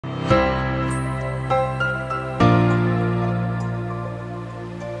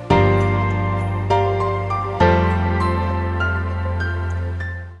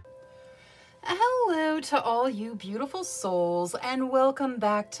all you beautiful souls, and welcome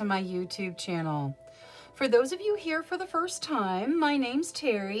back to my YouTube channel. For those of you here for the first time, my name's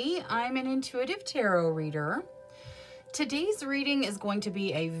Cheri. I'm an intuitive tarot reader. Today's reading is going to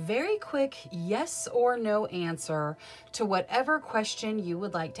be a very quick yes or no answer to whatever question you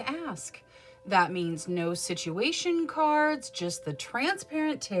would like to ask. That means no situation cards, just the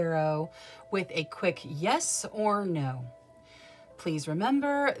transparent tarot with a quick yes or no. Please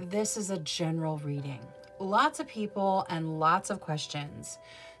remember, this is a general reading. Lots of people and lots of questions.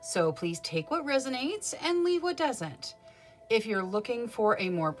 So please take what resonates and leave what doesn't. If you're looking for a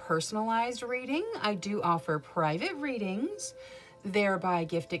more personalized reading, I do offer private readings, thereby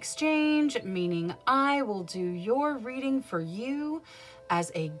gift exchange, meaning I will do your reading for you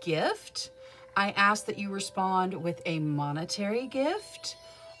as a gift. I ask that you respond with a monetary gift.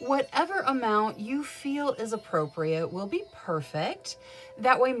 Whatever amount you feel is appropriate will be perfect.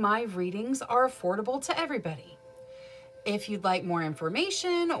 That way my readings are affordable to everybody. If you'd like more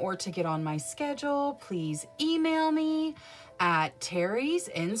information or to get on my schedule, please email me at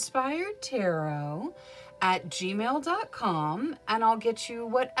terrysinspiredtarot@gmail.com and I'll get you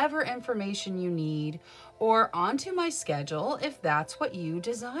whatever information you need or onto my schedule if that's what you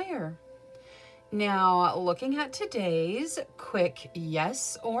desire. Now, looking at today's quick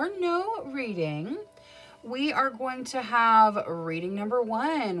yes or no reading, we are going to have reading number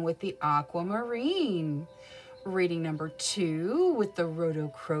 1 with the aquamarine, reading number 2 with the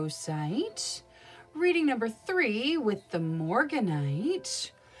rhodochrosite, reading number 3 with the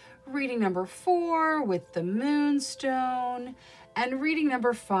morganite, reading number 4 with the moonstone, and reading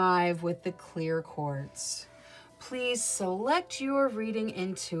number 5 with the clear quartz. Please select your reading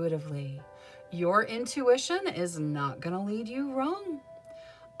intuitively. Your intuition is not going to lead you wrong.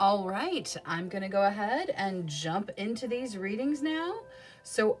 All right, I'm going to go ahead and jump into these readings now.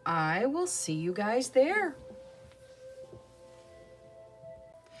 So I will see you guys there.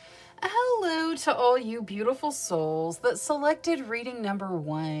 Hello to all you beautiful souls that selected reading number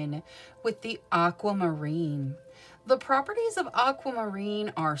 1 with the aquamarine. The properties of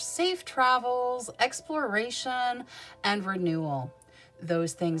aquamarine are safe travels, exploration, and renewal.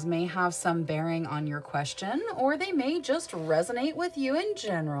 Those things may have some bearing on your question, or they may just resonate with you in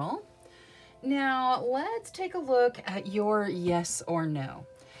general. Now, let's take a look at your yes or no.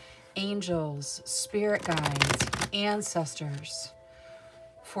 Angels, spirit guides, ancestors.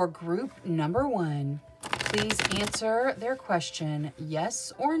 For group number 1, please answer their question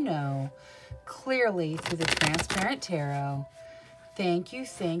yes or no clearly through the transparent tarot. Thank you,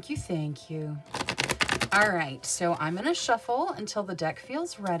 thank you, thank you. All right, so I'm going to shuffle until the deck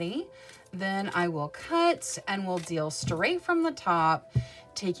feels ready. Then I will cut and we'll deal straight from the top,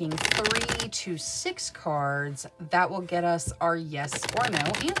 taking 3 to 6 cards. That will get us our yes or no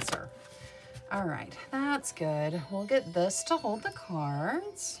answer. All right, that's good. We'll get this to hold the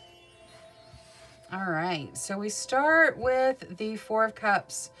cards. All right, so we start with the 4 of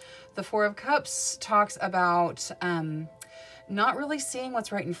Cups. The 4 of Cups talks about not really seeing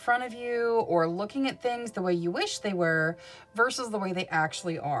what's right in front of you or looking at things the way you wish they were versus the way they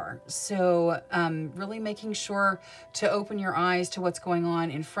actually are. So really making sure to open your eyes to what's going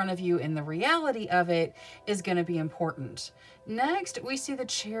on in front of you and the reality of it is going to be important. Next, we see the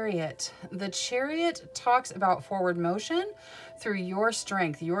Chariot. The Chariot talks about forward motion through your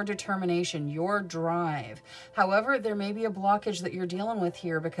strength, your determination, your drive. However, there may be a blockage that you're dealing with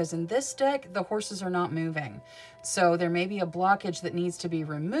here because in this deck, the horses are not moving. So there may be a blockage that needs to be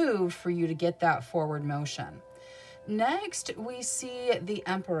removed for you to get that forward motion. Next, we see the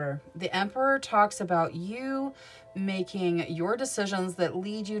Emperor. The Emperor talks about you making your decisions that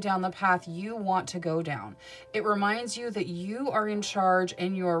lead you down the path you want to go down. It reminds you that you are in charge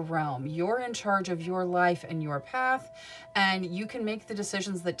in your realm. You're in charge of your life and your path, and you can make the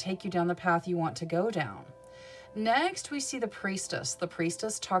decisions that take you down the path you want to go down. Next, we see the Priestess. The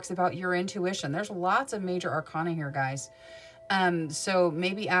Priestess talks about your intuition. There's lots of major arcana here, guys. So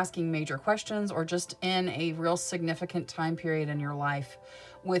maybe asking major questions or just in a real significant time period in your life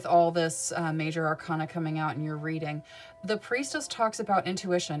with all this major arcana coming out in your reading. The Priestess talks about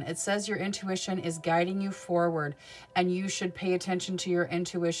intuition. It says your intuition is guiding you forward and you should pay attention to your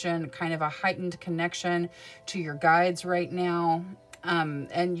intuition, kind of a heightened connection to your guides right now.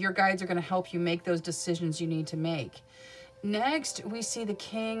 And your guides are going to help you make those decisions you need to make. Next, we see the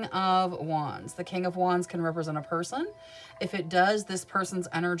King of Wands. The King of Wands can represent a person. If it does, this person's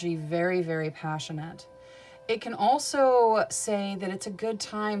energy very, very passionate. It can also say that it's a good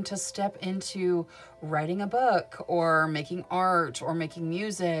time to step into writing a book or making art or making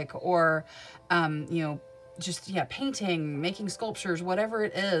music or, just, yeah, painting, making sculptures, whatever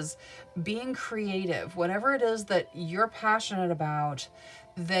it is, being creative, whatever it is that you're passionate about,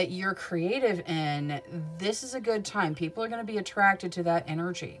 that you're creative in, this is a good time. People are going to be attracted to that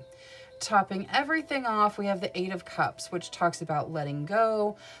energy. Topping everything off, we have the Eight of Cups, which talks about letting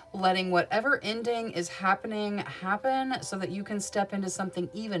go, letting whatever ending is happening happen so that you can step into something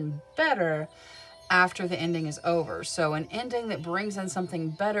even better after the ending is over. So an ending that brings in something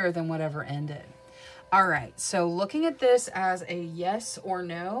better than whatever ended. All right, so looking at this as a yes or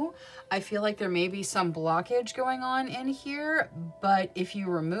no, I feel like there may be some blockage going on in here, but if you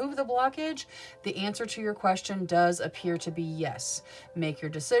remove the blockage, the answer to your question does appear to be yes. Make your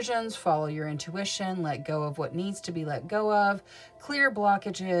decisions, follow your intuition, let go of what needs to be let go of, clear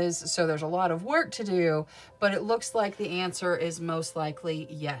blockages. So there's a lot of work to do, but it looks like the answer is most likely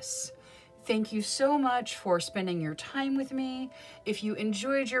yes. Thank you so much for spending your time with me. If you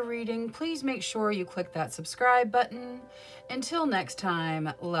enjoyed your reading, please make sure you click that subscribe button. Until next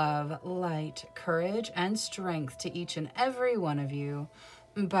time, love, light, courage, and strength to each and every one of you.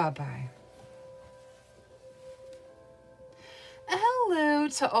 Bye-bye. Hello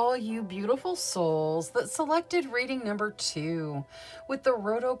to all you beautiful souls that selected reading number 2 with the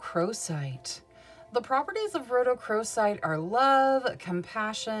rhodochrosite. The properties of rhodochrosite are love,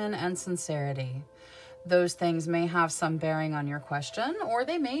 compassion, and sincerity. Those things may have some bearing on your question, or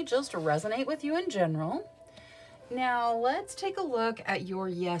they may just resonate with you in general. Now, let's take a look at your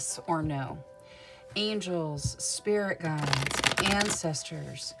yes or no. Angels, spirit guides,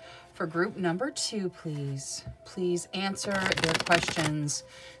 ancestors. For group number 2, please. Please answer their questions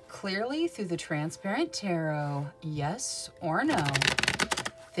clearly through the transparent tarot, yes or no.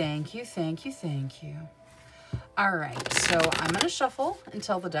 Thank you, thank you, thank you. All right, so I'm going to shuffle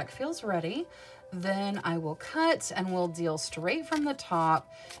until the deck feels ready. Then I will cut and we'll deal straight from the top,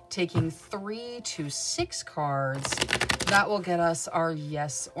 taking 3 to 6 cards. That will get us our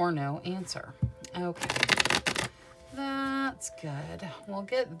yes or no answer. Okay, that's good. We'll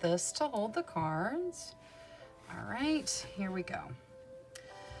get this to hold the cards. All right, here we go.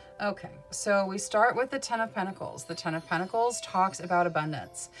 Okay, so we start with the Ten of Pentacles. The Ten of Pentacles talks about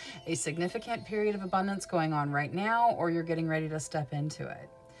abundance, a significant period of abundance going on right now, or you're getting ready to step into it.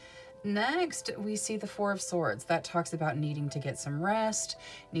 Next, we see the Four of Swords. That talks about needing to get some rest,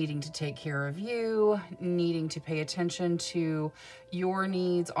 needing to take care of you, needing to pay attention to your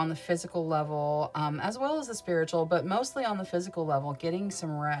needs on the physical level, as well as the spiritual, but mostly on the physical level, getting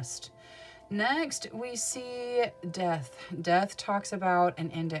some rest. Next, we see death. Death talks about an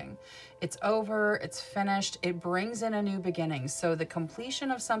ending. It's over, it's finished, it brings in a new beginning. So the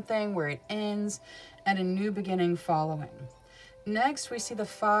completion of something where it ends and a new beginning following. Next, we see the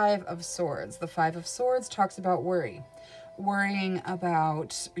Five of Swords. The Five of Swords talks about worry. Worrying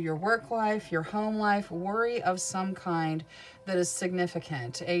about your work life, your home life, worry of some kind that is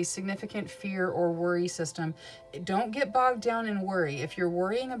significant, a significant fear or worry system. Don't get bogged down in worry. If you're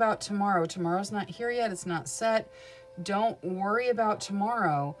worrying about tomorrow, tomorrow's not here yet, it's not set. Don't worry about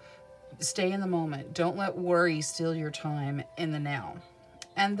tomorrow. Stay in the moment. Don't let worry steal your time in the now.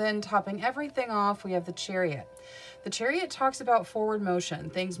 And then topping everything off, we have the Chariot. The Chariot talks about forward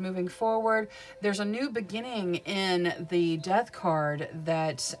motion, things moving forward. There's a new beginning in the Death card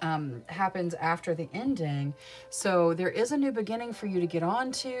that happens after the ending. So there is a new beginning for you to get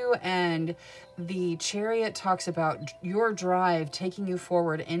onto, and the Chariot talks about your drive taking you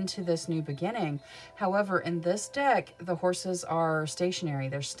forward into this new beginning. However, in this deck, the horses are stationary,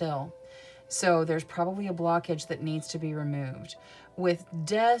 they're still. So there's probably a blockage that needs to be removed. With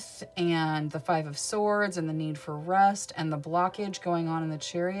death and the Five of Swords and the need for rest and the blockage going on in the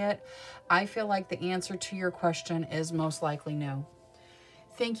Chariot, I feel like the answer to your question is most likely no.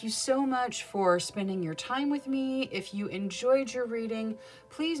 Thank you so much for spending your time with me. If you enjoyed your reading,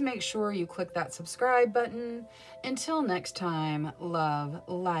 please make sure you click that subscribe button. Until next time, love,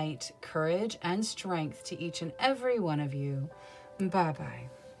 light, courage, and strength to each and every one of you. Bye-bye.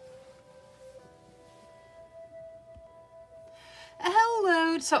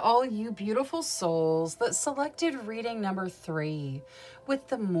 Hello to all you beautiful souls that selected reading number 3 with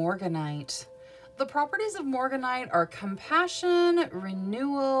the Morganite. The properties of Morganite are compassion,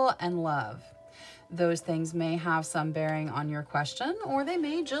 renewal, and love. Those things may have some bearing on your question, or they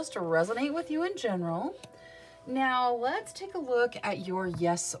may just resonate with you in general. Now, let's take a look at your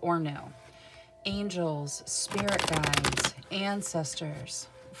yes or no. Angels, spirit guides, ancestors.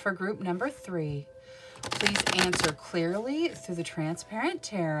 For group number 3, please answer clearly through the transparent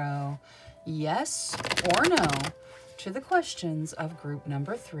tarot, yes or no, to the questions of group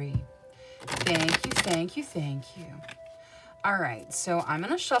number 3. Thank you, thank you, thank you. All right, so I'm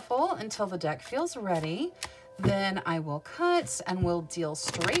going to shuffle until the deck feels ready. Then I will cut and we'll deal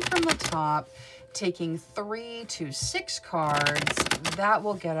straight from the top, taking 3 to 6 cards. That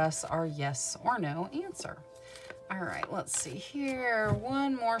will get us our yes or no answer. All right, let's see here.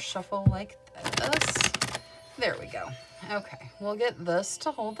 One more shuffle like this. There we go. Okay, we'll get this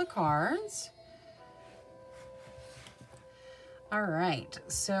to hold the cards. All right,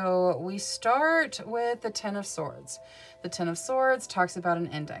 so we start with the Ten of Swords. The Ten of Swords talks about an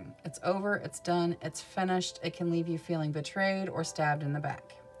ending. It's over, it's done, it's finished. It can leave you feeling betrayed or stabbed in the back.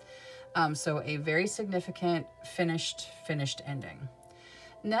 So a very significant finished ending.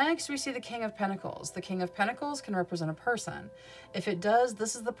 Next, we see the King of Pentacles. The King of Pentacles can represent a person. If it does,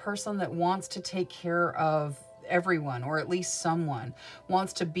 this is the person that wants to take care of everyone, or at least someone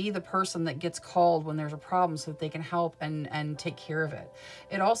wants to be the person that gets called when there's a problem so that they can help and take care of it.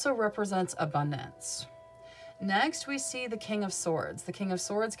 It also represents abundance. Next, we see the King of Swords. The King of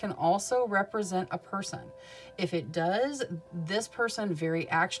Swords can also represent a person. If it does, this person, very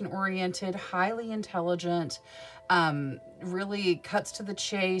action-oriented, highly intelligent, really cuts to the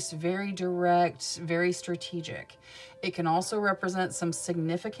chase, very direct, very strategic. It can also represent some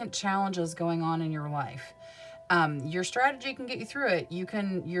significant challenges going on in your life. Your strategy can get you through it.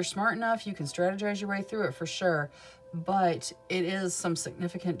 You're smart enough, you can strategize your way through it for sure, but it is some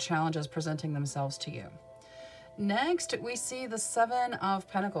significant challenges presenting themselves to you. Next, we see the Seven of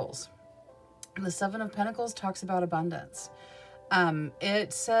Pentacles. The Seven of Pentacles talks about abundance.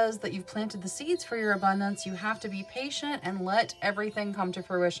 It says that you've planted the seeds for your abundance. You have to be patient and let everything come to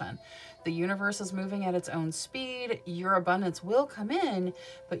fruition. The universe is moving at its own speed. Your abundance will come in,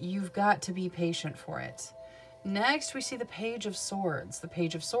 but you've got to be patient for it. Next, we see the Page of Swords. The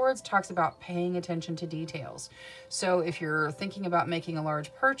Page of Swords talks about paying attention to details. So if you're thinking about making a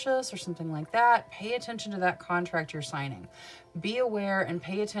large purchase or something like that, pay attention to that contract you're signing. Be aware and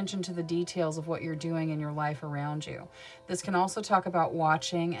pay attention to the details of what you're doing in your life around you. This can also talk about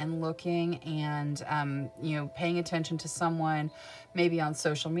watching and looking and, paying attention to someone, maybe on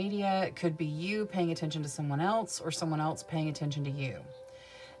social media. It could be you paying attention to someone else or someone else paying attention to you.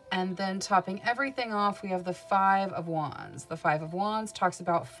 And then topping everything off, we have the Five of Wands. The Five of Wands talks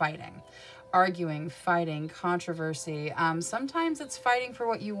about fighting, arguing, fighting, controversy. Sometimes it's fighting for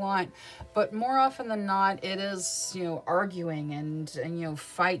what you want, but more often than not, it is, arguing and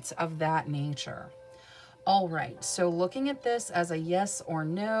fights of that nature. All right, so looking at this as a yes or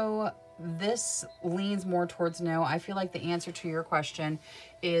no, this leans more towards no. I feel like the answer to your question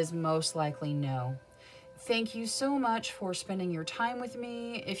is most likely no. Thank you so much for spending your time with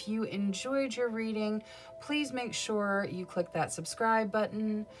me. If you enjoyed your reading, please make sure you click that subscribe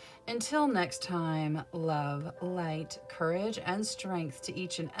button. Until next time, love, light, courage, and strength to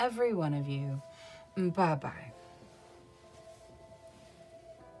each and every one of you. Bye-bye.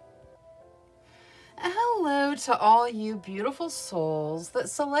 Hello to all you beautiful souls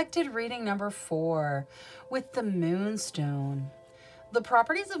that selected reading number 4 with the Moonstone. The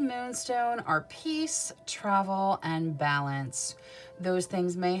properties of Moonstone are peace, travel, and balance. Those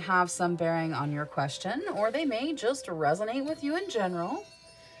things may have some bearing on your question, or they may just resonate with you in general.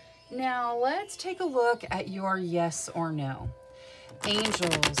 Now, let's take a look at your yes or no.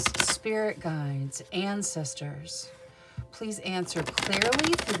 Angels, spirit guides, ancestors, please answer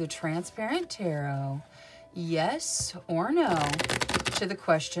clearly through the transparent tarot, yes or no, to the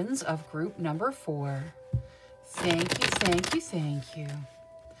questions of group number 4. Thank you, thank you, thank you.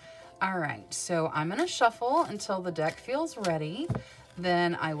 All right, so I'm going to shuffle until the deck feels ready.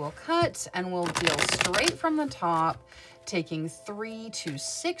 Then I will cut and we'll deal straight from the top, taking 3 to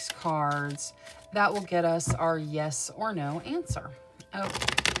 6 cards. That will get us our yes or no answer.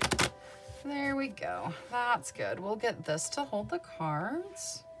 Okay, there we go. That's good. We'll get this to hold the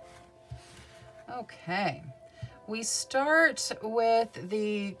cards. Okay. We start with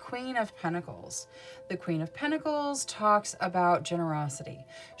the Queen of Pentacles. The Queen of Pentacles talks about generosity,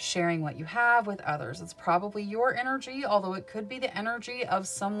 sharing what you have with others. It's probably your energy, although it could be the energy of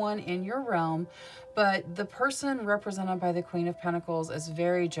someone in your realm, but the person represented by the Queen of Pentacles is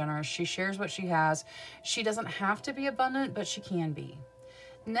very generous. She shares what she has. She doesn't have to be abundant, but she can be.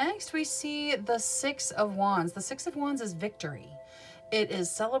 Next, we see the Six of Wands. The Six of Wands is victory. It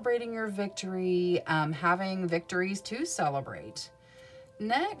is celebrating your victory, having victories to celebrate.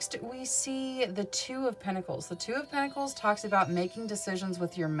 Next, we see the Two of Pentacles. The Two of Pentacles talks about making decisions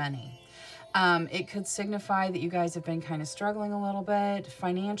with your money. It could signify that you guys have been kind of struggling a little bit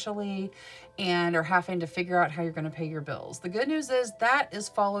financially, and are having to figure out how you're going to pay your bills. The good news is that is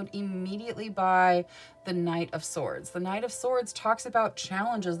followed immediately by the Knight of Swords. The Knight of Swords talks about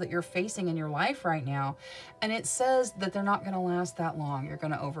challenges that you're facing in your life right now, and it says that they're not going to last that long. You're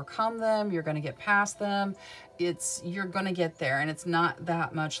going to overcome them. You're going to get past them. You're going to get there, and it's not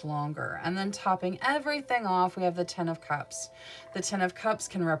that much longer. And then topping everything off, we have the Ten of Cups. The Ten of Cups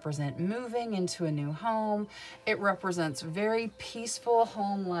can represent moving into a new home. It represents very peaceful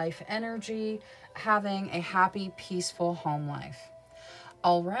home life energy, having a happy, peaceful home life.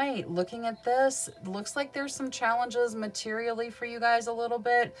 All right, looking at this, looks like there's some challenges materially for you guys a little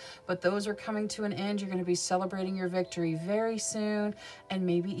bit, but those are coming to an end. You're going to be celebrating your victory very soon and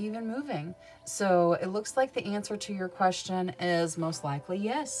maybe even moving. So it looks like the answer to your question is most likely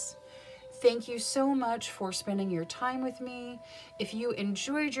yes. Thank you so much for spending your time with me. If you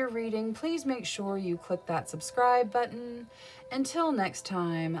enjoyed your reading, please make sure you click that subscribe button. Until next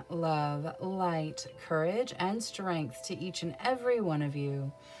time, love, light, courage, and strength to each and every one of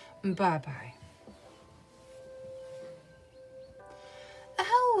you. Bye-bye.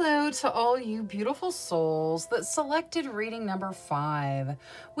 Hello to all you beautiful souls that selected reading number 5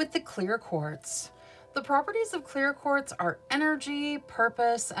 with the clear quartz. The properties of clear quartz are energy,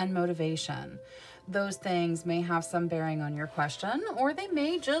 purpose, and motivation. Those things may have some bearing on your question, or they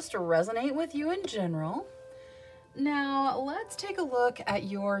may just resonate with you in general. Now, let's take a look at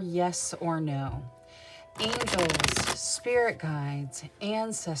your yes or no. Angels, spirit guides,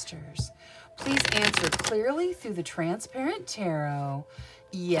 ancestors, please answer clearly through the transparent tarot,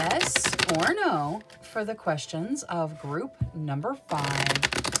 yes or no, for the questions of group number 5.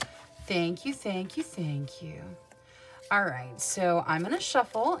 Thank you, thank you, thank you. All right, so I'm going to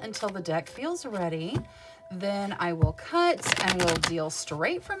shuffle until the deck feels ready. Then I will cut and we'll deal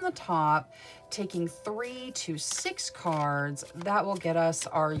straight from the top, taking 3 to 6 cards. That will get us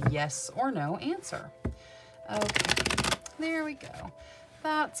our yes or no answer. Okay, there we go.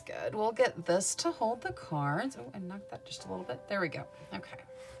 That's good. We'll get this to hold the cards. Oh, I knocked that just a little bit. There we go. Okay.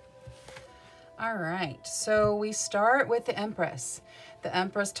 All right, so we start with the Empress. The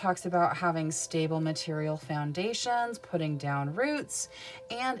Empress talks about having stable material foundations, putting down roots,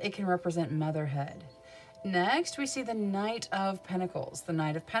 and it can represent motherhood. Next, we see the Knight of Pentacles. The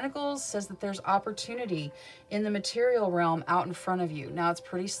Knight of Pentacles says that there's opportunity in the material realm out in front of you. Now, it's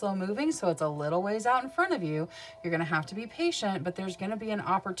pretty slow moving, so it's a little ways out in front of you. You're going to have to be patient, but there's going to be an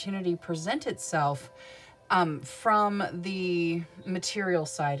opportunity present itself from the material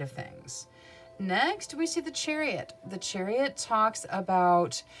side of things. Next, we see the Chariot. The Chariot talks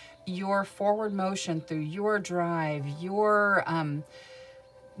about your forward motion through your drive, your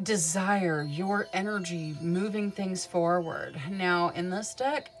desire, your energy, moving things forward. Now, in this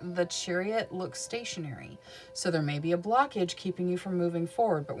deck, the Chariot looks stationary. So there may be a blockage keeping you from moving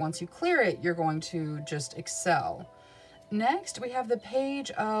forward, but once you clear it, you're going to just excel. Next, we have the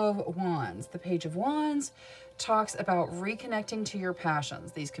Page of Wands. The Page of Wands talks about reconnecting to your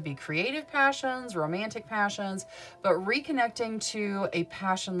passions. These could be creative passions, romantic passions, but reconnecting to a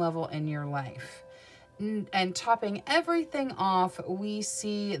passion level in your life. And topping everything off, we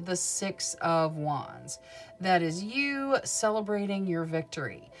see the Six of Wands. That is you celebrating your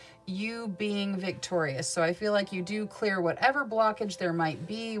victory, you being victorious. So I feel like you do clear whatever blockage there might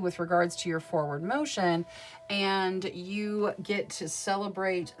be with regards to your forward motion, and you get to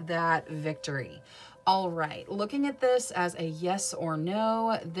celebrate that victory. All right, looking at this as a yes or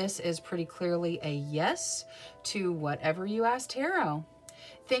no, this is pretty clearly a yes to whatever you asked tarot.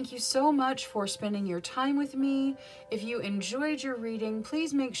 Thank you so much for spending your time with me. If you enjoyed your reading,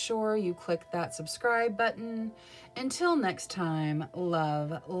 please make sure you click that subscribe button. Until next time,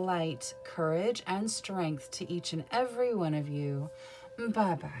 love, light, courage, and strength to each and every one of you.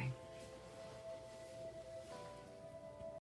 Bye-bye.